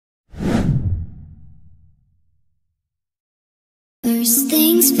First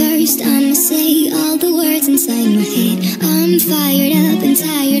things first, I'ma say all the words inside my head. I'm fired up and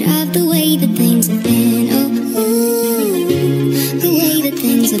tired of the way that things have been. Oh, ooh, the way that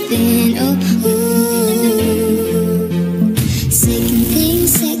things have been. Oh, ooh. Second thing,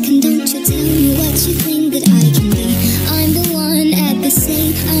 second, don't you tell me what you think that I can be. I'm the one at the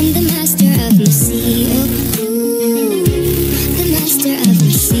same, I'm the master of my sea. Oh, ooh, the master of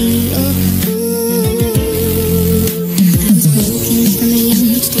my sea. Oh,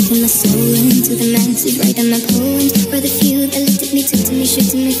 taking my soul into the masses, writing my poems for the few that looked at me, took to me, shook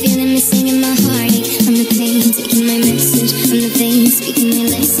to me, feeling me, singing my heartache. From the pain, taking my message, from the vein, speaking my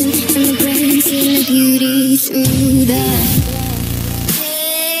lesson, from the brain, seeing the beauty through the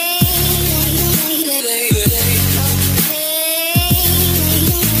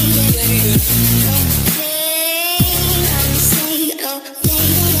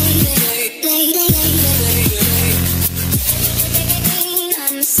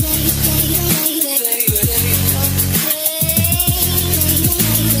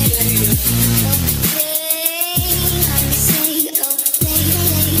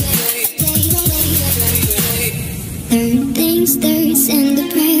third, send a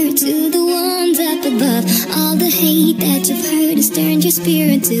prayer to the ones up above. All the hate that you've heard has turned your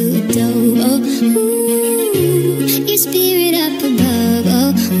spirit to a dove. Oh, ooh, your spirit up above.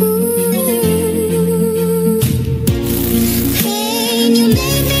 Oh, ooh. Hey, you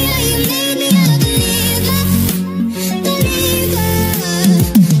made me a believer.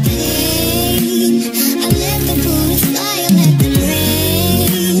 Hey, I let the bullets fly, I let them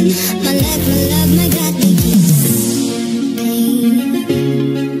rain. My life, my love, my God, they keep.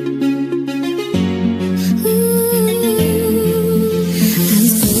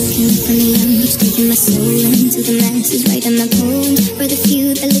 My soul into the masses, writing my poems for the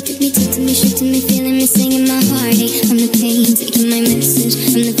few that looked at me, took to me, shook to me, feeling me, singing my heartache. From the pain, taking my message,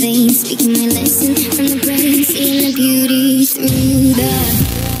 from the vein, speaking my lesson, from the brain, seeing the beauty through the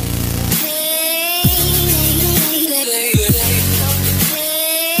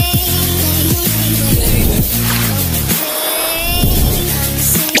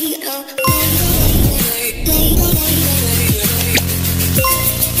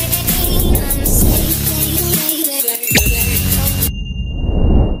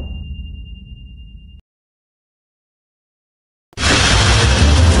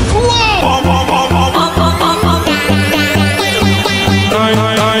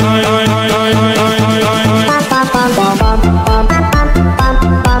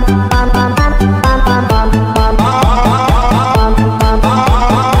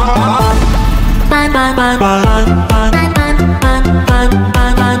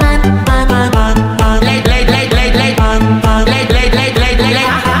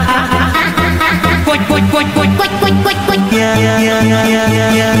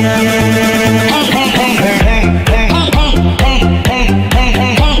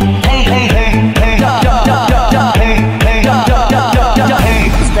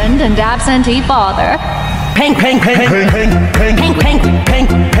and absentee father. Ping ping ping ping ping ping ping ping ping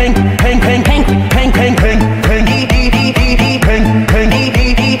ping ping ping ping ping ping ping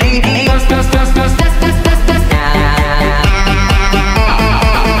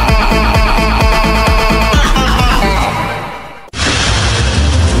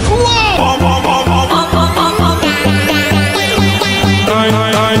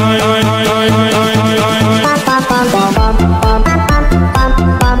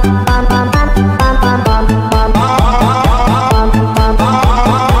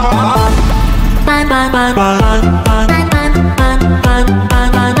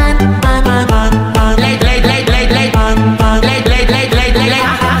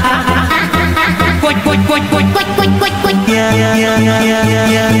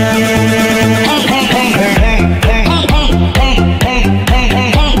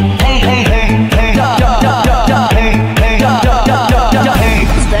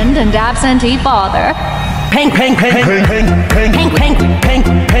And absentee father. Ping ping ping ping ping ping ping ping ping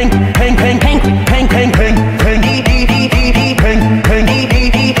ping ping ping ping ping ping ping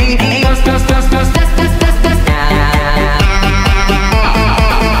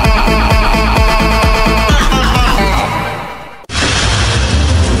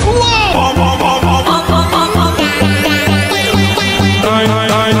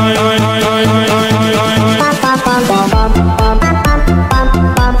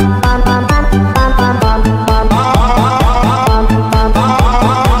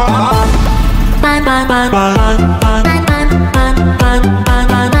bye.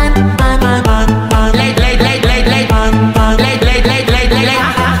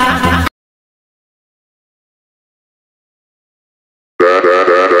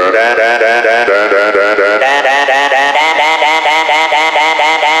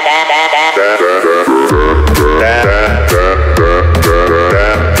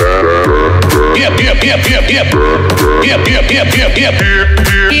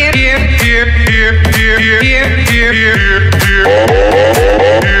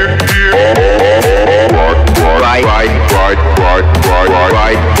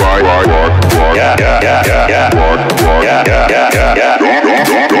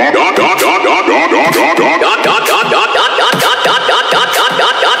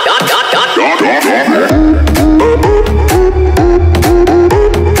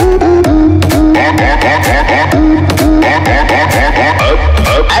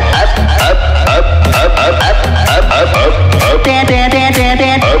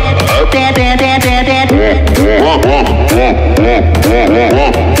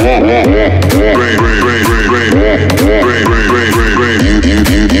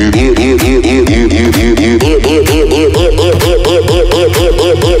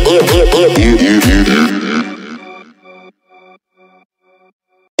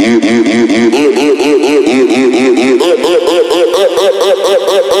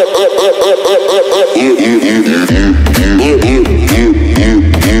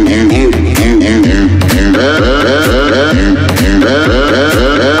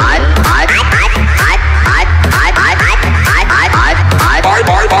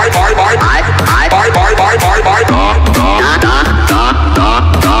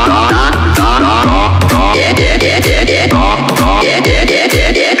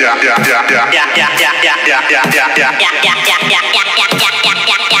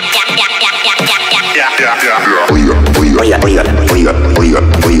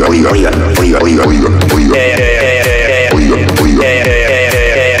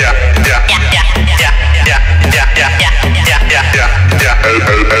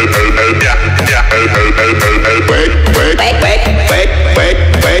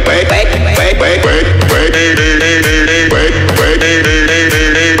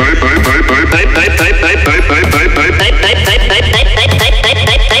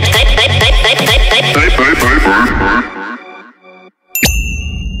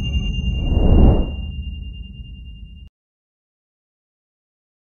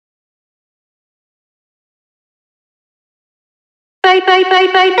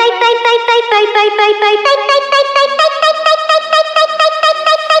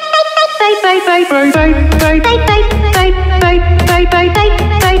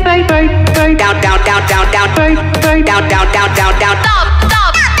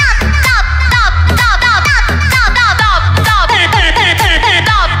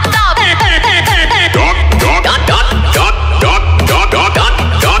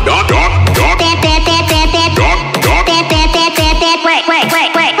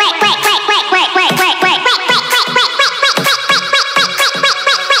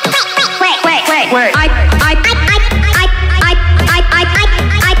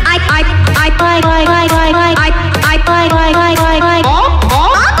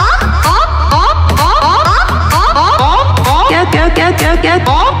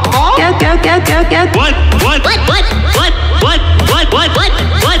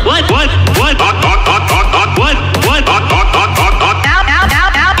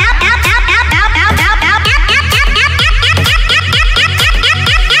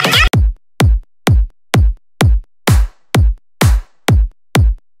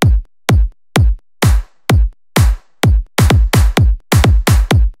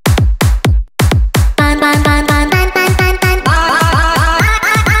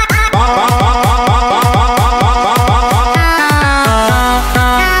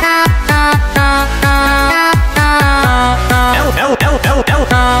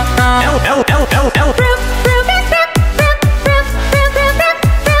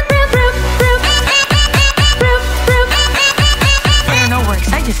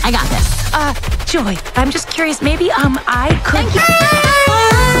 Joy, I'm just curious, maybe, I could...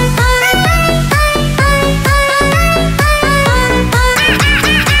 Thank you.